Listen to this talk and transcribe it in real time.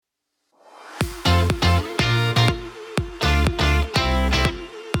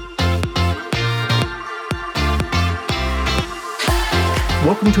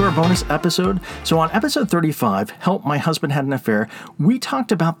welcome to our bonus episode. So on episode 35, Help My Husband Had an Affair, we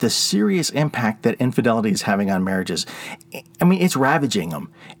talked about the serious impact that infidelity is having on marriages. I mean, it's ravaging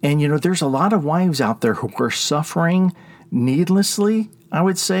them. And, there's a lot of wives out there who are suffering needlessly. I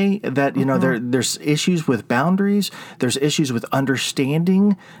would say that, there's issues with boundaries. There's issues with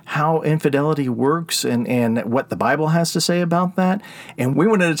understanding how infidelity works and what the Bible has to say about that. And we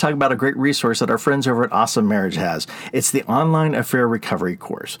wanted to talk about a great resource that our friends over at Awesome Marriage has. It's the Online Affair Recovery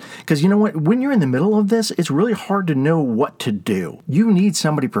Course. Because you know what? When you're in the middle of this, it's really hard to know what to do. You need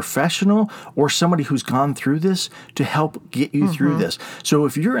somebody professional or somebody who's gone through this to help get you through this. So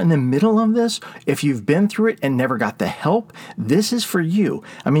if you're in the middle of this, if you've been through it and never got the help, this is for you.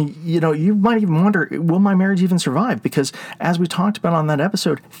 I mean, you might even wonder, will my marriage even survive? Because as we talked about on that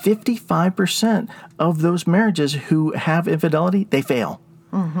episode, 55% of those marriages who have infidelity, they fail,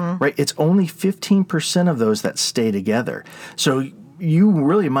 right? It's only 15% of those that stay together. So you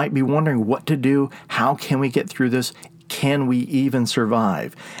really might be wondering what to do. How can we get through this? Can we even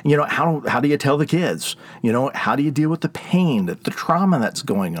survive? How do you tell the kids? How do you deal with the pain, the trauma that's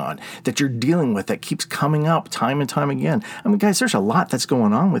going on, that you're dealing with, that keeps coming up time and time again? I mean, guys, there's a lot that's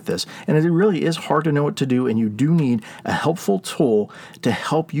going on with this, and it really is hard to know what to do, and you do need a helpful tool to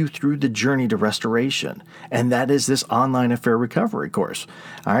help you through the journey to restoration, and that is this Online Affair Recovery Course.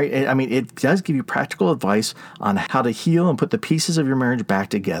 All right? I mean, it does give you practical advice on how to heal and put the pieces of your marriage back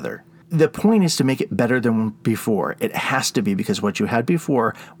together. The point is to make it better than before. It has to be, because what you had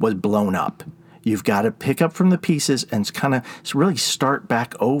before was blown up. You've got to pick up from the pieces and kind of really start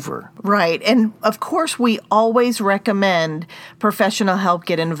back over. Right. And of course, we always recommend professional help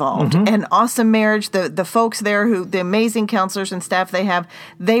get involved. And Awesome Marriage, the folks there, the amazing counselors and staff they have,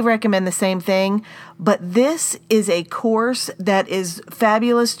 they recommend the same thing. But this is a course that is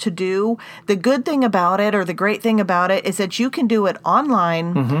fabulous to do. The good thing about it, or the great thing about it, is that you can do it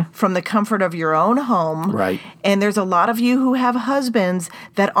online from the comfort of your own home. Right. And there's a lot of you who have husbands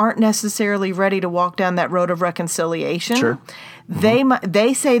that aren't necessarily ready to walk down that road of reconciliation. Sure.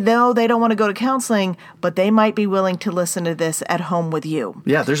 They say, no, they don't want to go to counseling, but they might be willing to listen to this at home with you.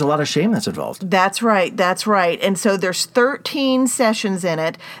 Yeah, there's a lot of shame that's involved. That's right. And so there's 13 sessions in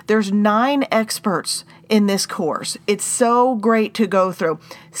it. There's 9 experts in this course. It's so great to go through.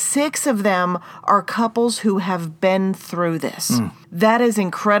 6 of them are couples who have been through this. That is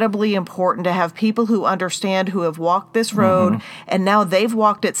incredibly important, to have people who understand, who have walked this road, and now they've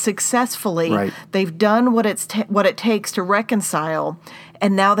walked it successfully. Right. They've done what it takes to reconcile,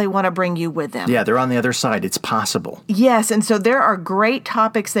 and now they want to bring you with them. Yeah, they're on the other side. It's possible. Yes, and so there are great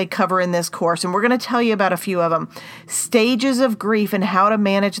topics they cover in this course, and we're going to tell you about a few of them. Stages of grief and how to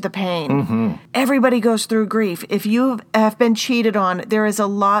manage the pain. Everybody goes through grief. If you have been cheated on, there is a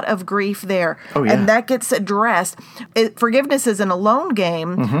lot of grief there. Oh, yeah. And that gets addressed. Forgiveness is an alone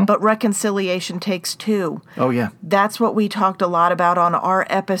game, but reconciliation takes 2. Oh, yeah. That's what we talked a lot about on our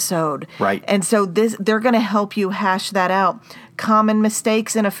episode. Right. And so they're going to help you hash that out. Common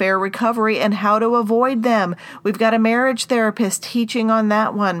mistakes in affair recovery and how to avoid them. We've got a marriage therapist teaching on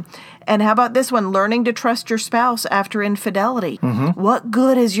that one. And how about this one? Learning to trust your spouse after infidelity. What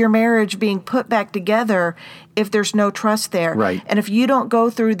good is your marriage being put back together if there's no trust there? Right. And if you don't go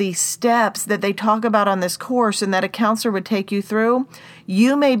through these steps that they talk about on this course and that a counselor would take you through,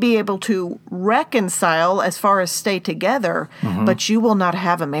 you may be able to reconcile as far as stay together, but you will not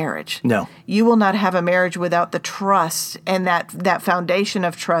have a marriage. No. You will not have a marriage without the trust and that foundation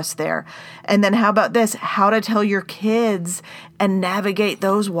of trust there. And then how about this? How to tell your kids and navigate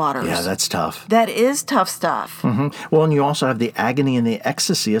those waters. Yeah, that's tough. That is tough stuff. Well, and you also have the agony and the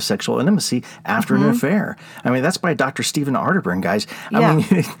ecstasy of sexual intimacy after an affair. I mean, that's by Dr. Stephen Arterburn, guys. I mean,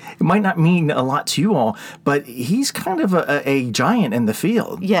 it might not mean a lot to you all, but he's kind of a giant in the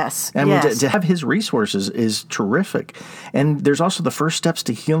field. Yes. I mean, to have his resources is terrific. And there's also the first steps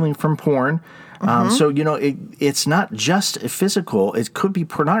to healing from porn. So, it's not just physical. It could be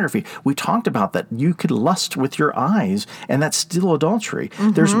pornography. We talked about that. You could lust with your eyes, and that's still adultery.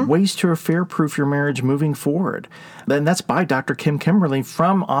 There's ways to affair-proof your marriage moving forward. And that's by Dr. Kim Kimberly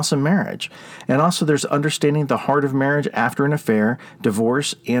from Awesome Marriage. And also there's understanding the heart of marriage after an affair,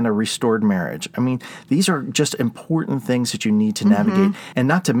 divorce, and a restored marriage. I mean, these are just important things that you need to navigate. And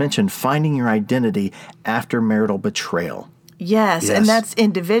not to mention finding your identity after marital betrayal. Yes, Yes. and that's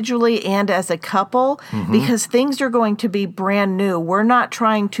individually and as a couple, because things are going to be brand new. We're not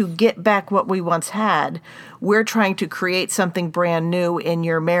trying to get back what we once had. We're trying to create something brand new in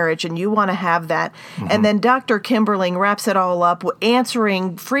your marriage, and you want to have that. And then Dr. Kimberling wraps it all up with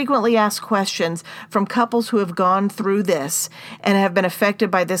answering frequently asked questions from couples who have gone through this and have been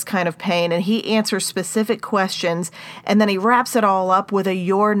affected by this kind of pain. And he answers specific questions, and then he wraps it all up with a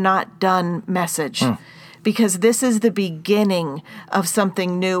 "you're not done" message. Because this is the beginning of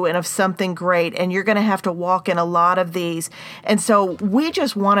something new and of something great, and you're going to have to walk in a lot of these. And so we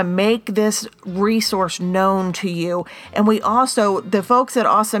just want to make this resource known to you. And we also, the folks at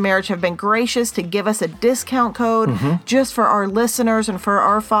Awesome Marriage have been gracious to give us a discount code just for our listeners and for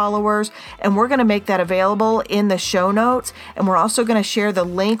our followers. And we're going to make that available in the show notes. And we're also going to share the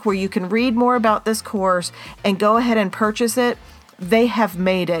link where you can read more about this course and go ahead and purchase it. They have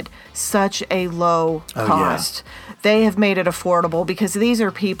made it such a low cost. They have made it affordable because these are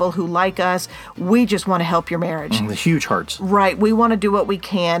people who, like us, we just want to help your marriage. The huge hearts. Right. We want to do what we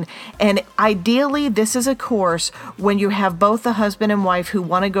can. And ideally, this is a course when you have both the husband and wife who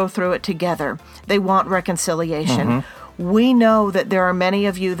want to go through it together. They want reconciliation. We know that there are many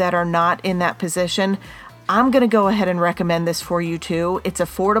of you that are not in that position. I'm going to go ahead and recommend this for you too. It's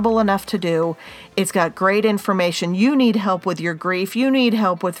affordable enough to do. It's got great information. You need help with your grief. You need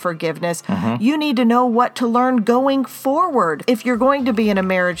help with forgiveness. You need to know what to learn going forward if you're going to be in a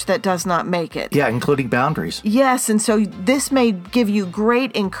marriage that does not make it. Yeah, including boundaries. Yes, and so this may give you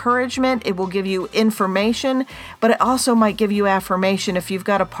great encouragement. It will give you information, but it also might give you affirmation if you've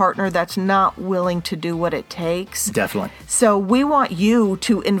got a partner that's not willing to do what it takes. Definitely. So we want you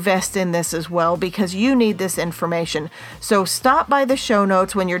to invest in this as well because you need this information. So stop by the show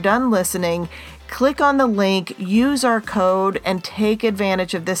notes when you're done listening. Click on the link, use our code, and take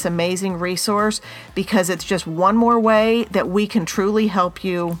advantage of this amazing resource because it's just one more way that we can truly help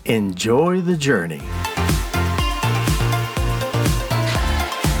you. Enjoy the journey.